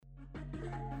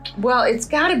Well, it's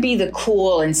got to be the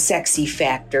cool and sexy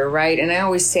factor, right? And I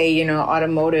always say,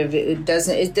 automotive, it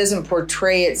doesn't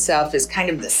portray itself as kind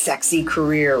of the sexy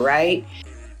career, right?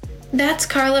 That's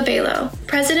Carla Balow,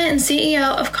 President and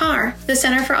CEO of CAR, the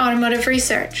Center for Automotive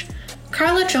Research.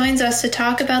 Carla joins us to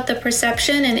talk about the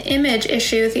perception and image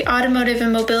issue the automotive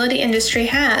and mobility industry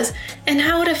has and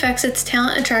how it affects its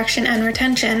talent attraction and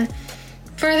retention.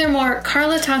 Furthermore,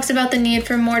 Carla talks about the need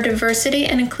for more diversity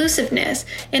and inclusiveness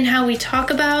in how we talk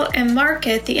about and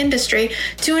market the industry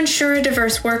to ensure a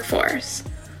diverse workforce.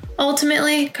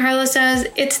 Ultimately, Carla says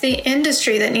it's the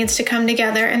industry that needs to come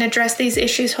together and address these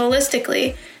issues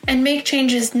holistically and make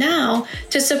changes now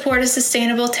to support a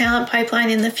sustainable talent pipeline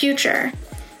in the future.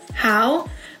 How?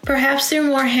 Perhaps through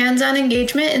more hands-on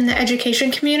engagement in the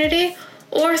education community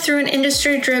or through an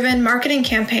industry-driven marketing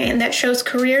campaign that shows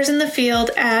careers in the field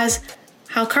as,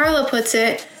 how Carla puts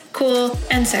it, cool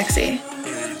and sexy.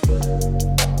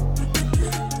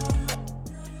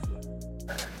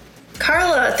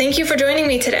 Carla, thank you for joining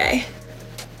me today.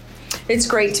 It's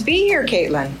great to be here,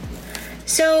 Caitlin.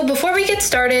 So before we get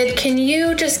started, can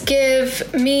you just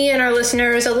give me and our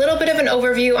listeners a little bit of an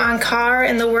overview on CAR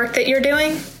and the work that you're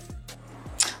doing?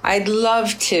 I'd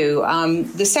love to.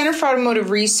 The Center for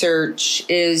Automotive Research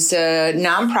is a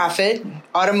nonprofit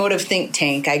automotive think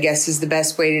tank, I guess is the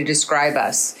best way to describe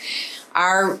us.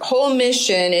 Our whole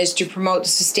mission is to promote the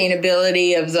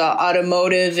sustainability of the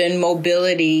automotive and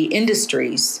mobility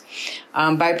industries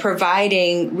by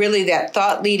providing really that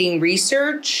thought-leading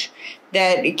research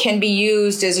that can be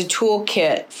used as a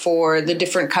toolkit for the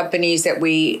different companies that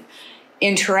we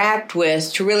interact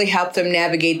with to really help them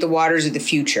navigate the waters of the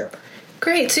future.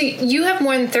 Great. So you have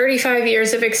more than 35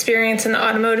 years of experience in the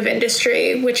automotive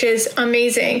industry, which is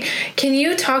amazing. Can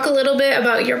you talk a little bit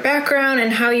about your background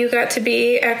and how you got to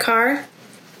be at CAR?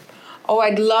 Oh,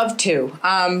 I'd love to.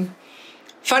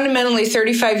 Fundamentally,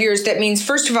 35 years, that means,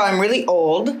 first of all, I'm really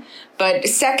old. But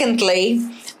secondly,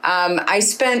 I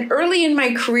spent early in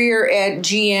my career at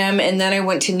GM, and then I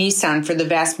went to Nissan for the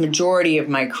vast majority of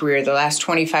my career, the last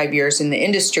 25 years in the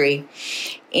industry.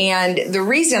 And the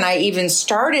reason I even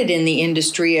started in the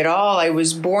industry at all, I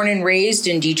was born and raised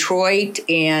in Detroit,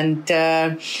 and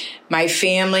my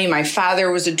family, my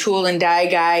father was a tool and die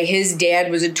guy. His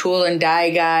dad was a tool and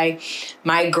die guy.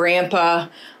 My grandpa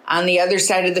on the other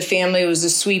side of the family was a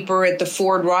sweeper at the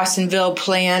Ford Rawsonville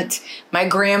plant. My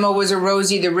grandma was a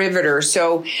Rosie the Riveter.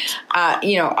 So,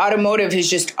 automotive has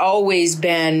just always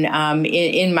been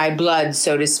in my blood,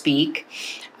 so to speak.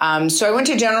 So I went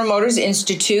to General Motors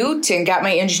Institute and got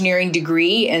my engineering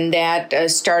degree, and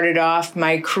that started off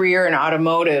my career in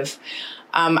automotive.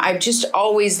 I've just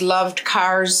always loved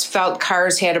cars, felt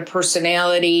cars had a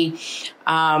personality,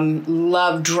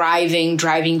 loved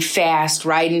driving fast,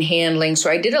 ride and handling.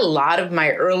 So I did a lot of my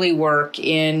early work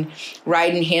in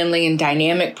ride and handling and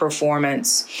dynamic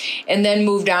performance, and then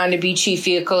moved on to be chief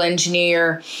vehicle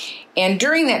engineer. And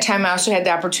during that time, I also had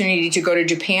the opportunity to go to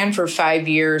Japan for 5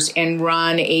 years and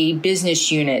run a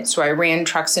business unit. So I ran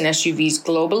trucks and SUVs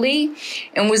globally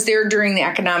and was there during the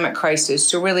economic crisis.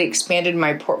 So really expanded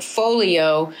my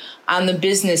portfolio on the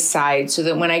business side so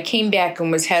that when I came back and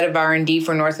was head of R&D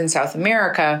for North and South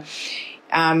America,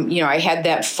 I had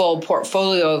that full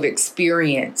portfolio of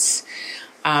experience.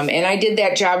 And I did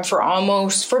that job for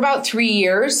about 3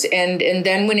 years and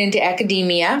then went into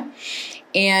academia.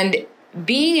 And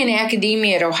being in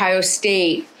academia at Ohio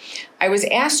State, I was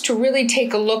asked to really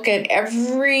take a look at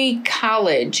every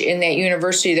college in that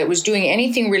university that was doing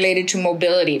anything related to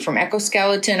mobility, from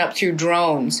exoskeleton up through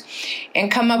drones, and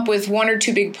come up with one or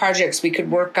two big projects we could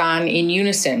work on in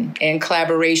unison and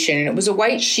collaboration. And it was a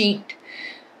white sheet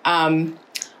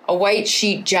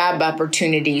job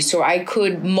opportunity, so I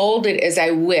could mold it as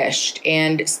I wished.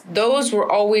 And those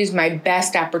were always my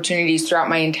best opportunities throughout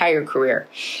my entire career.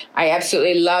 I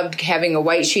absolutely loved having a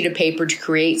white sheet of paper to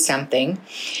create something.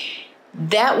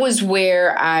 That was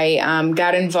where I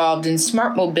got involved in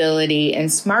smart mobility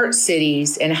and smart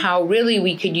cities and how really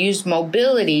we could use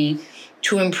mobility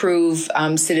to improve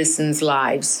citizens'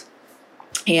 lives.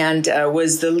 And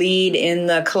was the lead in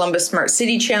the Columbus Smart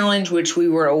City Challenge, which we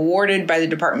were awarded by the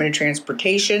Department of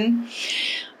Transportation.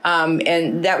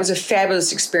 And that was a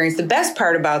fabulous experience. The best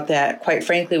part about that, quite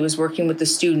frankly, was working with the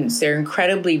students. They're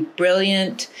incredibly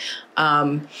brilliant,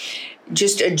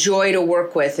 just a joy to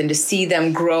work with and to see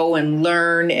them grow and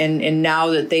learn. And now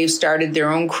that they've started their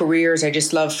own careers, I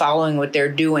just love following what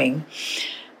they're doing.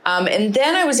 And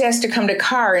then I was asked to come to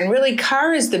CAR, and really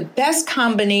CAR is the best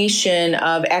combination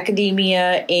of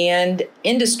academia and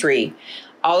industry.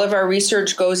 All of our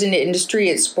research goes into industry.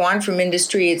 It's spawned from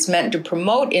industry. It's meant to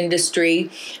promote industry,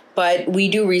 but we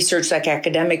do research like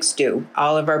academics do.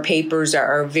 All of our papers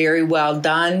are very well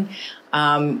done.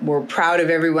 We're proud of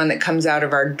everyone that comes out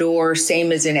of our door,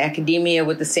 same as in academia,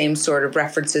 with the same sort of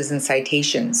references and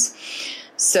citations.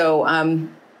 So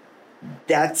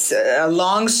that's a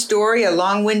long story, a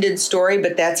long-winded story,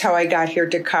 but that's how I got here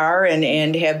to CAR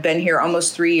and have been here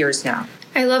almost 3 years now.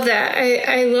 I love that.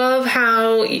 I love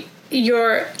how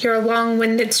your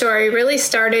long-winded story really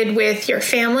started with your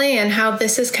family and how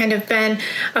this has kind of been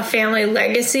a family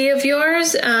legacy of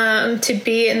yours to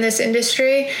be in this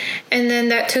industry. And then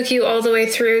that took you all the way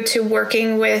through to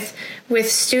working with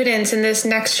students in this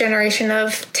next generation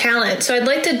of talent. So I'd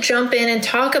like to jump in and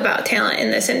talk about talent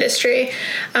in this industry.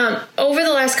 Over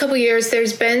the last couple of years,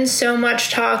 there's been so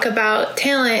much talk about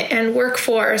talent and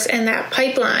workforce and that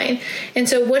pipeline. And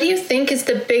so what do you think is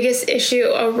the biggest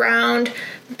issue around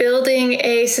building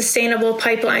a sustainable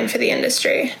pipeline for the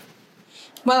industry?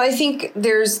 Well, I think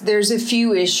there's a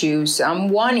few issues.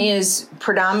 One is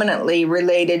predominantly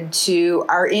related to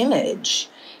our image.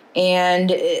 And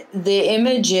the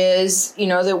image is,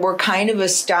 that we're kind of a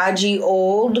stodgy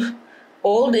old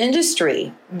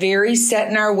industry, very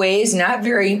set in our ways, not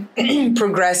very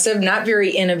progressive, not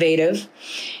very innovative.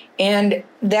 And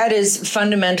that is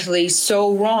fundamentally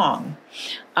so wrong.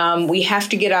 We have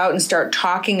to get out and start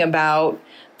talking about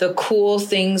the cool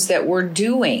things that we're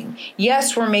doing.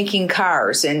 Yes, we're making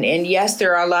cars. And yes,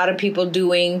 there are a lot of people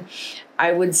doing,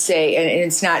 I would say, and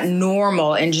it's not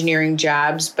normal engineering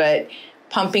jobs, but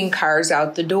pumping cars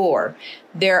out the door.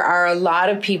 There are a lot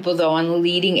of people, though, on the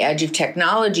leading edge of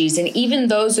technologies, and even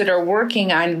those that are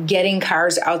working on getting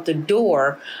cars out the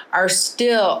door are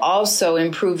still also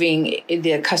improving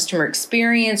the customer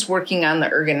experience, working on the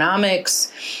ergonomics,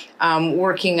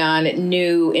 working on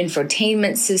new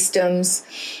infotainment systems.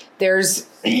 There's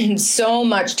so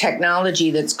much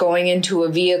technology that's going into a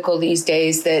vehicle these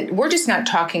days that we're just not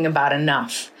talking about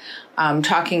enough.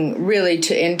 Talking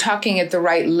at the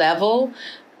right level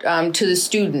to the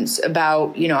students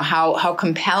about, how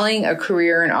compelling a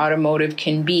career in automotive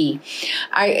can be.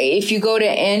 If you go to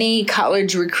any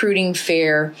college recruiting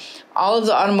fair, all of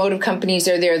the automotive companies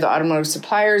are there, the automotive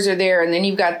suppliers are there, and then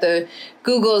you've got the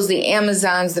Googles, the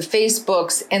Amazons, the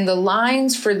Facebooks, and the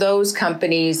lines for those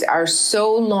companies are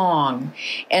so long,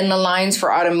 and the lines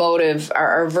for automotive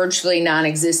are virtually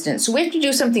non-existent. So we have to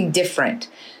do something different.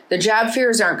 The job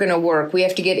fairs aren't going to work. We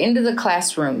have to get into the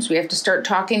classrooms. We have to start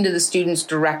talking to the students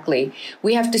directly.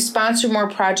 We have to sponsor more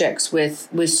projects with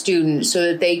students so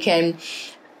that they can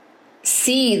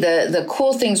see the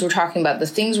cool things we're talking about, the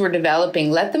things we're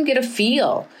developing. Let them get a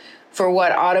feel for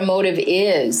what automotive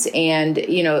is and,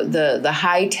 the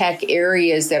high-tech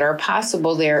areas that are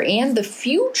possible there and the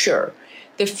future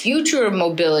of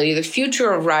mobility, the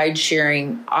future of ride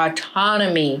sharing,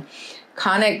 autonomy,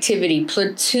 connectivity,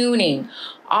 platooning,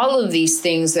 all of these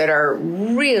things that are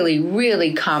really,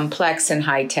 really complex and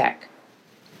high tech.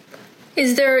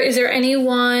 Is there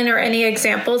anyone or any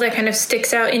example that kind of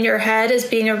sticks out in your head as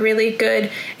being a really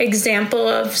good example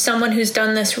of someone who's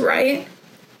done this right?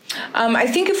 I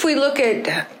think if we look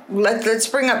at, let's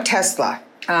bring up Tesla.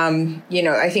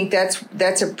 I think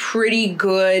that's a pretty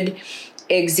good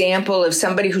example of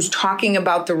somebody who's talking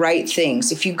about the right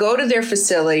things. If you go to their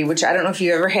facility, which I don't know if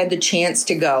you ever had the chance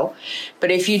to go,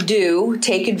 but if you do,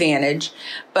 take advantage.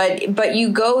 But you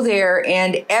go there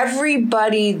and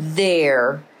everybody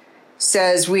there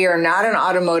says we are not an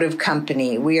automotive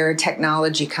company. We are a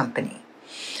technology company.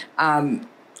 And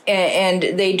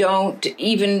they don't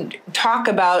even talk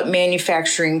about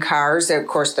manufacturing cars. Of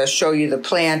course, they'll show you the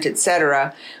plant,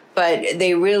 etc. But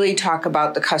they really talk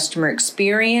about the customer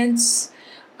experience,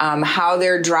 how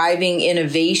they're driving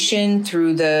innovation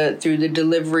through the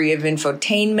delivery of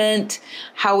infotainment,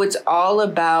 how it's all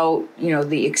about,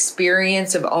 the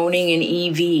experience of owning an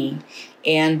EV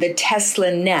and the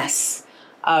Tesla-ness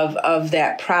of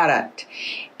that product.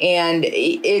 And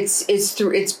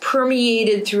it's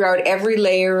permeated throughout every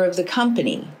layer of the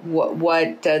company,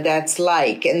 what that's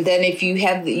like. And then if you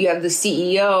have the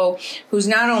CEO who's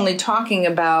not only talking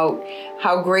about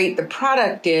how great the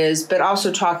product is, but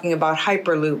also talking about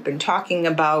Hyperloop and talking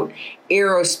about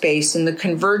aerospace and the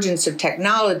convergence of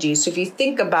technology. So if you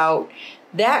think about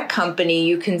that company,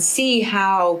 you can see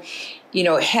how,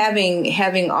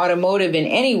 having automotive in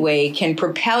any way can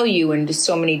propel you into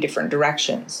so many different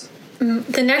directions.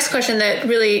 The next question that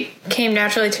really came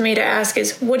naturally to me to ask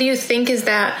is, what do you think is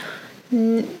that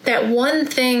one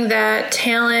thing that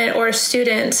talent or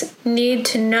students need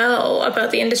to know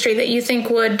about the industry that you think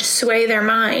would sway their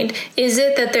mind? Is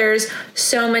it that there's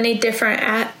so many different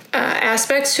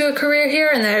aspects to a career here,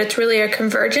 and that it's really a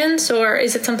convergence, or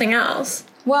is it something else?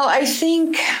 Well, I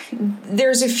think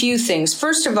there's a few things.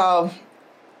 First of all,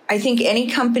 I think any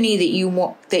company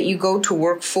that you go to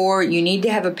work for, you need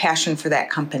to have a passion for that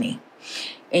company.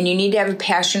 And you need to have a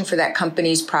passion for that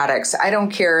company's products. I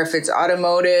don't care if it's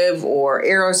automotive or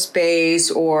aerospace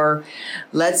or,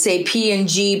 let's say,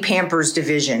 P&G Pampers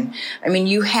division. I mean,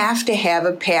 you have to have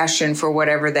a passion for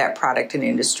whatever that product and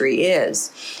industry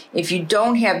is. If you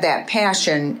don't have that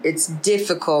passion, it's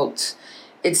difficult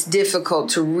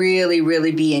to really,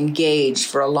 really be engaged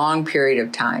for a long period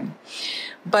of time.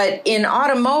 But in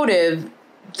automotive,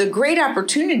 the great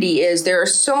opportunity is there are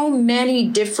so many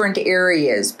different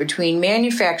areas between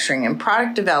manufacturing and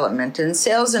product development and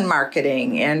sales and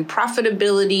marketing and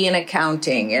profitability and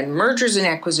accounting and mergers and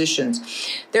acquisitions.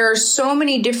 There are so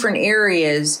many different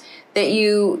areas that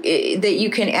you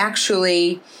can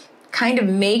actually kind of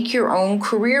make your own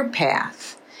career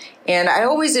path. And I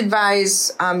always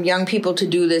advise young people to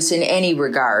do this in any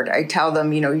regard. I tell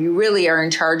them, you really are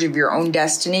in charge of your own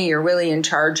destiny. You're really in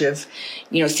charge of,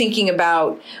 thinking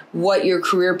about what your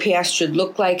career path should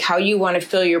look like, how you want to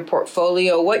fill your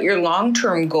portfolio, what your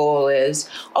long-term goal is.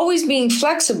 Always being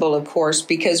flexible, of course,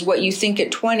 because what you think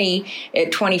at 20,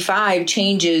 at 25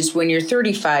 changes when you're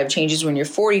 35, changes when you're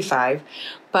 45.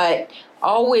 But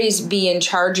always be in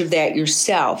charge of that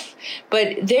yourself.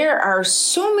 But there are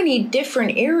so many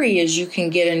different areas you can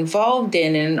get involved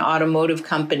in an automotive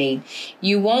company.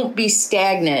 You won't be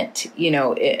stagnant,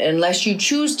 unless you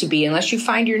choose to be, unless you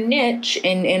find your niche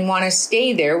and want to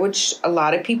stay there, which a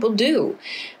lot of people do.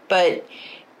 But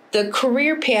the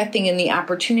career pathing and the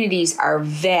opportunities are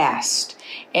vast.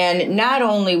 And not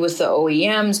only with the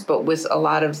OEMs, but with a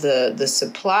lot of the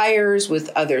suppliers,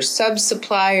 with other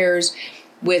sub-suppliers,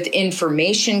 with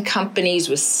information companies,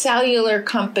 with cellular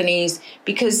companies,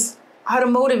 because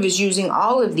automotive is using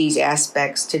all of these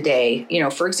aspects today.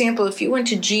 For example, if you went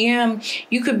to GM,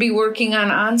 you could be working on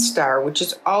OnStar, which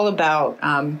is all about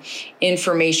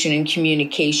information and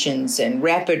communications and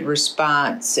rapid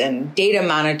response and data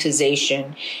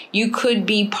monetization. You could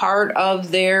be part of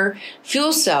their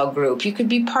fuel cell group. You could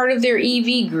be part of their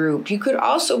EV group. You could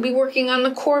also be working on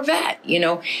the Corvette.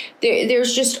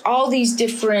 There's just all these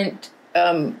different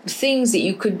things that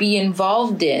you could be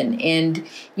involved in, and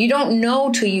you don't know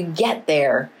till you get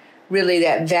there, really,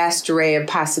 that vast array of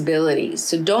possibilities.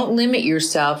 So don't limit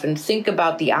yourself and think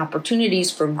about the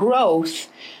opportunities for growth,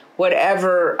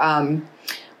 whatever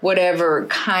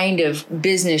kind of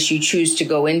business you choose to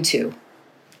go into.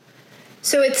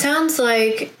 So it sounds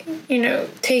like,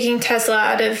 taking Tesla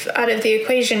out of the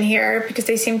equation here, because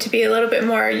they seem to be a little bit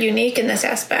more unique in this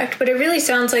aspect, but it really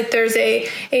sounds like there's a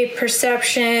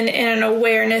perception and an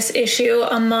awareness issue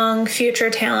among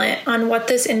future talent on what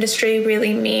this industry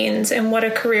really means and what a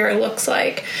career looks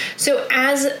like. So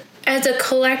as a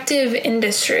collective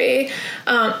industry,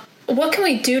 what can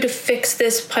we do to fix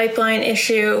this pipeline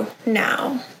issue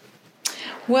now?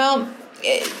 Well,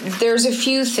 there's a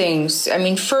few things. I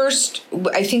mean, first,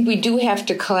 I think we do have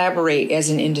to collaborate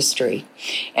as an industry.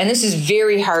 And this is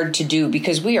very hard to do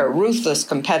because we are ruthless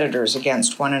competitors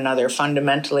against one another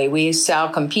fundamentally. We sell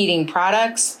competing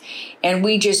products and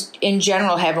we just, in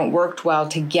general, haven't worked well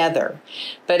together.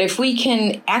 But if we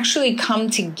can actually come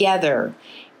together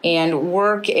and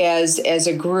work as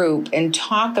a group and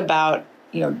talk about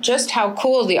just how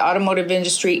cool the automotive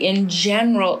industry in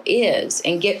general is,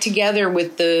 and get together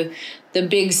with the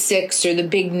big six or the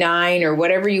big nine or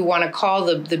whatever you want to call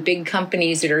the big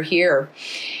companies that are here,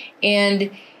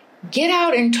 and get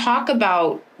out and talk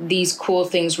about these cool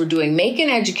things we're doing. Make an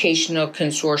educational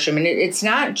consortium. And it's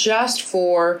not just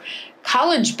for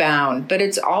college bound, but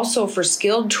it's also for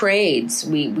skilled trades.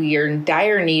 We are in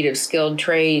dire need of skilled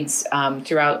trades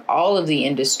throughout all of the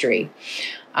industry.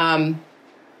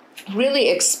 Really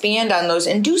expand on those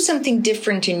and do something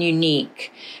different and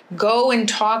unique. Go and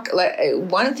talk.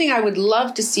 One thing I would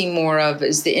love to see more of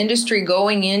is the industry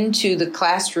going into the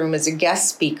classroom as a guest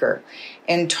speaker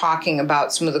and talking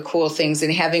about some of the cool things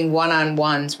and having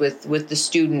one-on-ones with the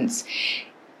students.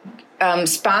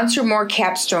 Sponsor more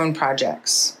capstone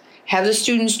projects. Have the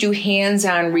students do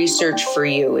hands-on research for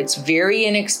you. It's very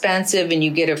inexpensive, and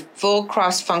you get a full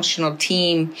cross-functional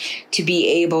team to be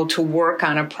able to work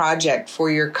on a project for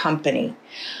your company.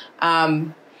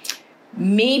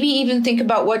 Maybe even think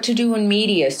about what to do in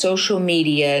media, social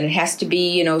media, and it has to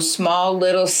be, small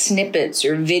little snippets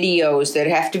or videos that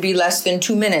have to be less than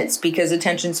 2 minutes because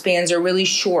attention spans are really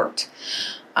short.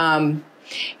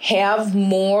 Have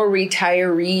more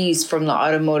retirees from the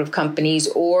automotive companies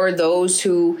or those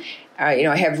who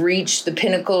have reached the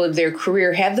pinnacle of their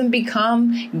career, have them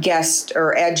become guest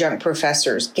or adjunct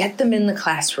professors. Get them in the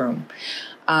classroom.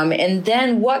 And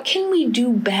then what can we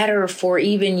do better for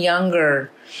even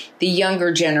the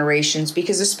younger generations?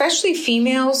 Because especially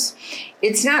females,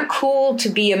 it's not cool to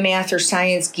be a math or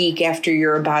science geek after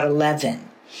you're about 11.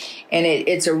 And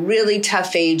it's a really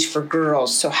tough age for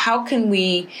girls. So how can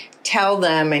we tell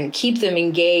them and keep them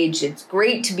engaged? It's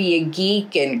great to be a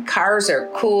geek, and cars are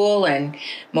cool, and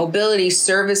mobility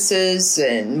services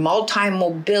and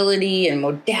multi-mobility and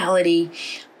modality.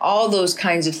 All those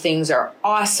kinds of things are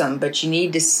awesome, but you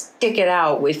need to stick it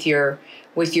out with your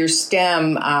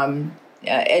STEM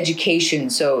education,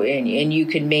 and you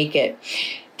can make it.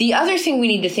 The other thing we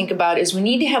need to think about is we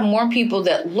need to have more people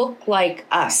that look like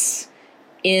us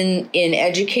in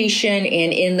education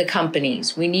and in the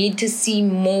companies. We need to see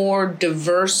more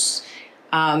diverse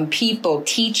people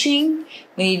teaching.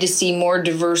 We need to see more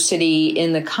diversity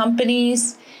in the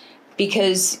companies,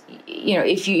 because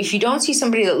if you don't see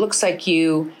somebody that looks like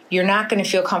you, you're not going to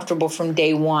feel comfortable from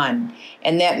day one.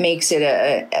 And that makes it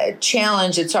a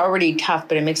challenge. It's already tough,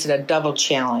 but it makes it a double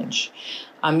challenge.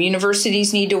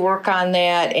 Universities need to work on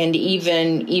that, and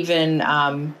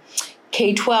even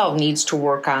K-12 needs to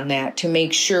work on that to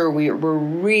make sure we're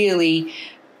really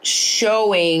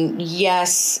showing,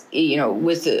 yes,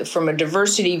 from a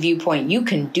diversity viewpoint, you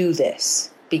can do this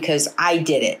because I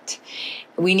did it.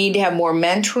 We need to have more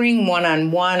mentoring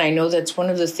one-on-one. I know that's one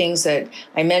of the things that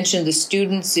I mentioned, the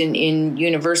students in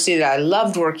university that I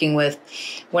loved working with.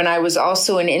 When I was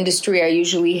also in industry, I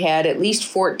usually had at least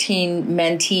 14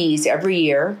 mentees every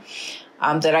year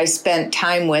that I spent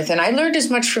time with. And I learned as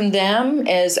much from them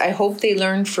as I hope they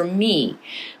learned from me.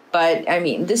 But I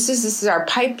mean, this is our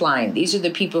pipeline. These are the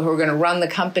people who are going to run the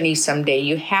company someday.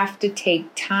 You have to take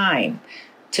time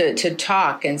to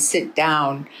talk and sit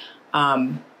down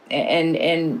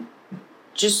and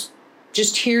just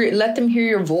let them hear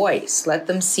your voice. Let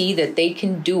them see that they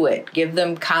can do it. Give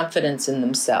them confidence in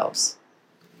themselves.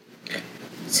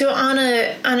 So on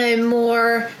a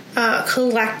more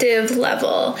collective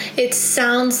level, it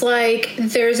sounds like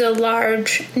there's a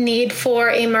large need for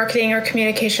a marketing or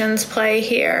communications play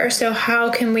here. So how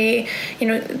can we,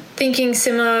 thinking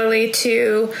similarly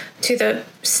to the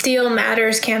Steel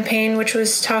Matters campaign, which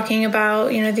was talking about,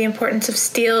 the importance of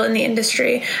steel in the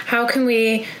industry,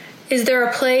 is there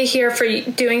a play here for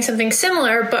doing something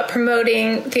similar but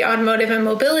promoting the automotive and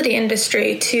mobility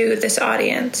industry to this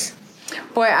audience?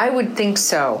 Boy, I would think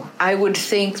so. I would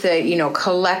think that,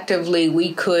 collectively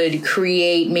we could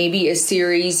create maybe a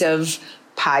series of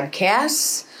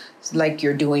podcasts like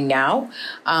you're doing now,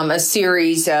 a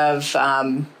series of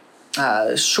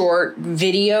short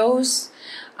videos.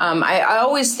 I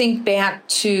always think back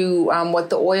to what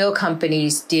the oil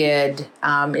companies did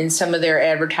in some of their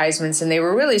advertisements, and they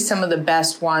were really some of the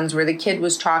best ones, where the kid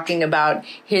was talking about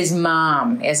his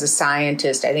mom as a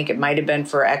scientist. I think it might have been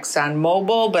for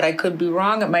ExxonMobil, but I could be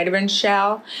wrong. It might have been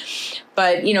Shell.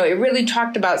 But, it really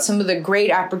talked about some of the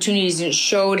great opportunities, and it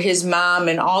showed his mom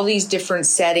in all these different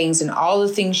settings and all the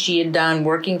things she had done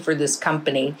working for this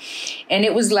company. And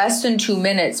it was less than 2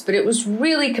 minutes, but it was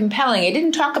really compelling. It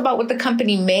didn't talk about what the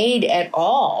company made at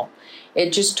all.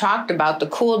 It just talked about the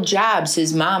cool jobs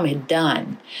his mom had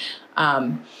done.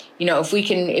 If we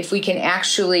can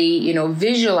actually,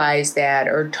 visualize that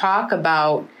or talk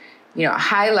about,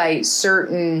 highlight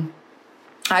certain,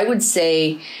 I would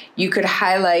say you could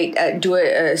highlight, do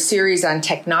a series on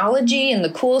technology and the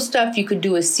cool stuff. You could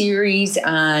do a series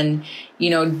on,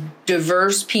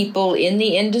 diverse people in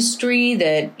the industry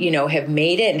that, have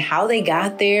made it and how they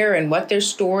got there and what their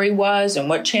story was and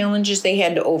what challenges they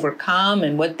had to overcome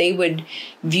and what they would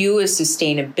view as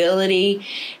sustainability.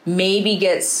 Maybe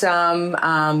get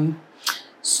some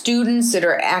students that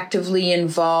are actively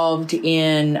involved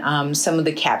in some of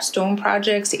the capstone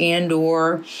projects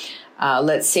or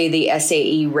let's say the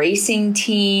SAE racing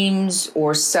teams,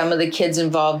 or some of the kids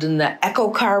involved in the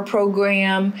EcoCar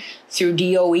program through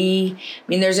DOE. I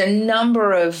mean, there's a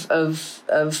number of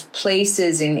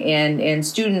places and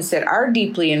students that are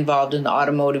deeply involved in the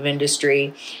automotive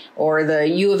industry, or the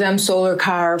U of M solar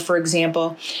car, for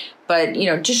example. But,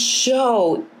 just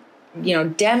show,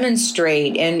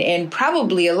 demonstrate, and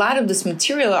probably a lot of this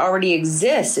material already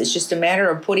exists. It's just a matter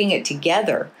of putting it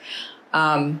together.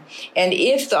 And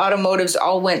if the automotives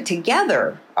all went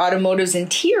together, automotives and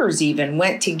tiers even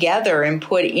went together and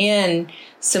put in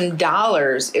some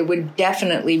dollars, it would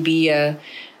definitely be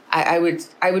I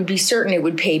would be certain it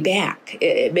would pay back.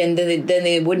 And then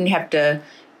they wouldn't have to,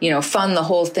 fund the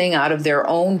whole thing out of their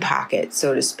own pocket,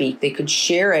 so to speak. They could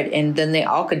share it, and then they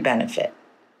all could benefit.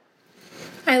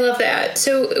 I love that.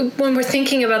 So when we're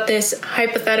thinking about this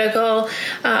hypothetical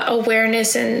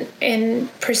awareness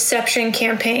and perception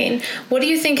campaign, what do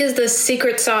you think is the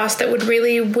secret sauce that would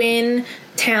really win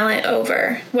talent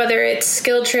over? Whether it's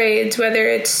skilled trades, whether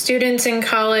it's students in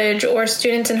college or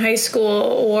students in high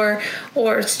school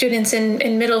or students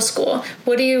in middle school,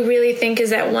 what do you really think is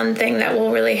that one thing that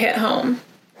will really hit home?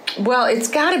 Well, it's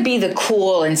got to be the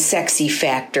cool and sexy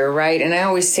factor, right? And I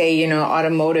always say,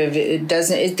 automotive, it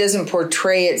doesn't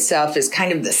portray itself as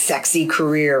kind of the sexy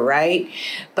career, right?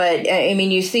 But I mean,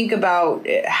 you think about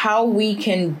how we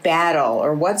can battle,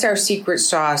 or what's our secret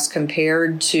sauce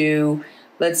compared to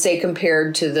the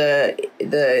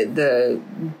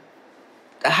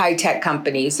high-tech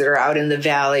companies that are out in the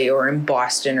Valley or in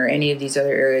Boston or any of these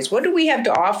other areas. What do we have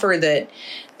to offer that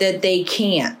they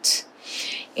can't?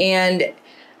 And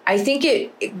I think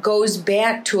it goes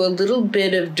back to a little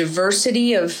bit of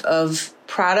diversity of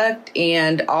product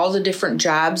and all the different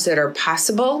jobs that are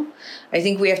possible. I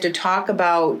think we have to talk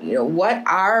about, what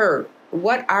are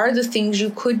the things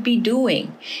you could be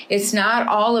doing. It's not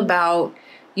all about,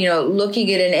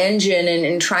 looking at an engine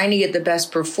and trying to get the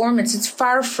best performance. It's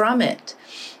far from it.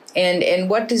 And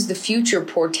what does the future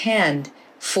portend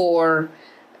for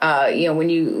when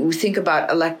you think about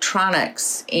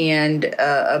electronics and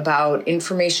about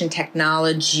information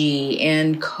technology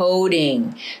and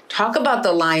coding, talk about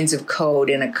the lines of code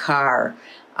in a car.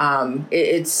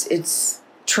 It's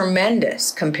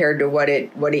tremendous compared to what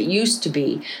it used to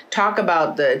be. Talk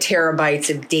about the terabytes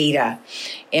of data,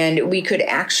 and we could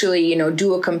actually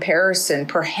do a comparison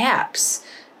perhaps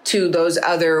to those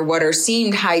other what are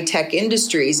seemed high-tech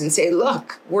industries and say,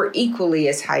 look, we're equally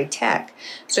as high-tech.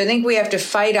 So I think we have to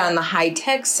fight on the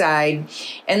high-tech side.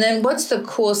 And then what's the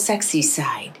cool, sexy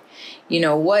side?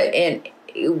 What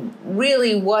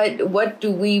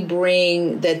do we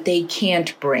bring that they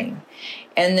can't bring?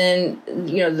 And then,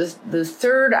 the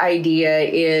third idea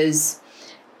is,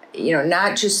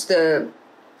 not just the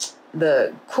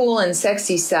cool and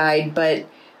sexy side, but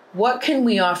what can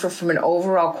we offer from an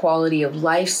overall quality of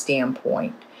life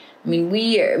standpoint? I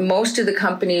mean, most of the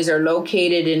companies are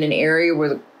located in an area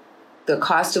where the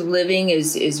cost of living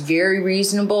is very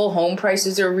reasonable. Home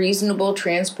prices are reasonable.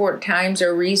 Transport times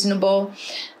are reasonable.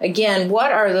 Again,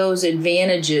 what are those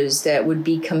advantages that would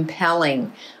be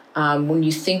compelling when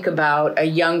you think about a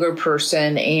younger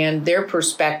person and their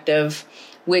perspective,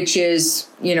 which is,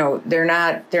 they're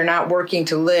not working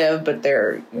to live, but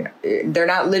they're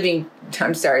not living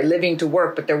to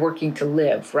work, but they're working to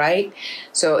live, right?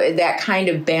 So that kind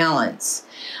of balance.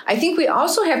 I think we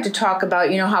also have to talk about,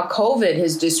 how COVID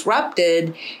has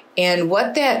disrupted and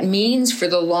what that means for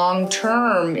the long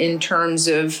term in terms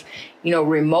of,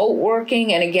 remote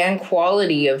working and, again,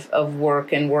 quality of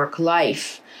work and work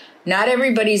life. Not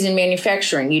everybody's in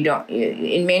manufacturing.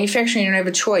 In manufacturing, you don't have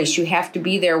a choice. You have to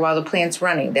be there while the plant's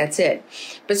running. That's it.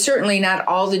 But certainly not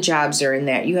all the jobs are in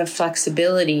that. You have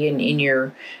flexibility in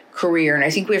your career. And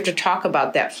I think we have to talk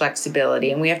about that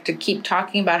flexibility. And we have to keep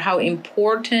talking about how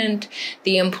important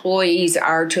the employees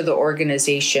are to the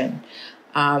organization.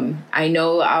 I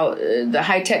know the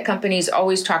high-tech companies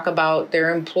always talk about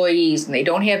their employees, and they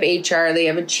don't have HR, they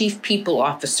have a chief people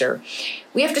officer.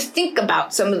 We have to think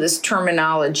about some of this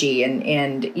terminology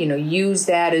and use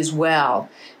that as well,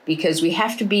 because we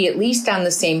have to be at least on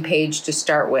the same page to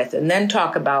start with, and then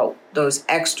talk about those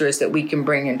extras that we can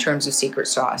bring in terms of secret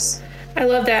sauce. I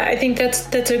love that. I think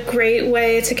that's a great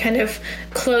way to kind of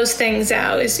close things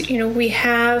out is,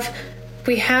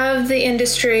 we have the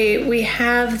industry, we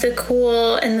have the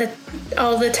cool and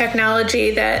all the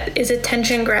technology that is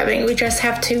attention grabbing. We just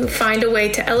have to find a way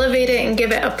to elevate it and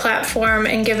give it a platform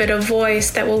and give it a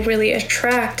voice that will really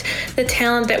attract the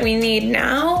talent that we need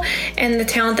now and the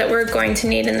talent that we're going to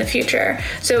need in the future.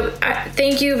 So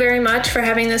thank you very much for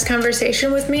having this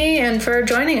conversation with me and for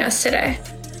joining us today.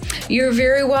 You're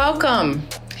very welcome.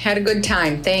 Had a good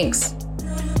time. Thanks.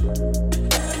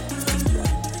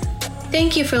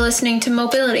 Thank you for listening to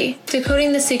Mobility,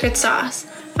 Decoding the Secret Sauce.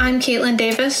 I'm Caitlin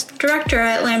Davis, Director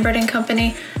at Lambert &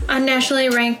 Company, a nationally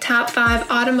ranked top 5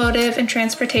 automotive and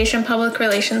transportation public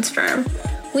relations firm.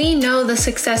 We know the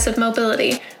success of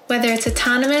mobility, whether it's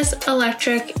autonomous,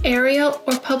 electric, aerial,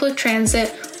 or public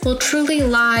transit, will truly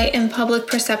lie in public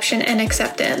perception and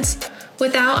acceptance.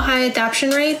 Without high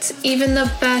adoption rates, even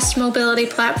the best mobility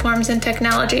platforms and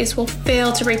technologies will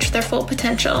fail to reach their full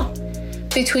potential.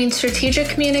 Between strategic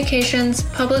communications,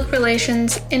 public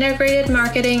relations, integrated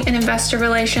marketing, and investor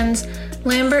relations,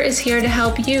 Lambert is here to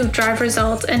help you drive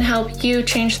results and help you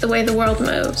change the way the world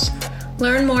moves.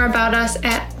 Learn more about us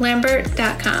at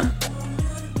lambert.com.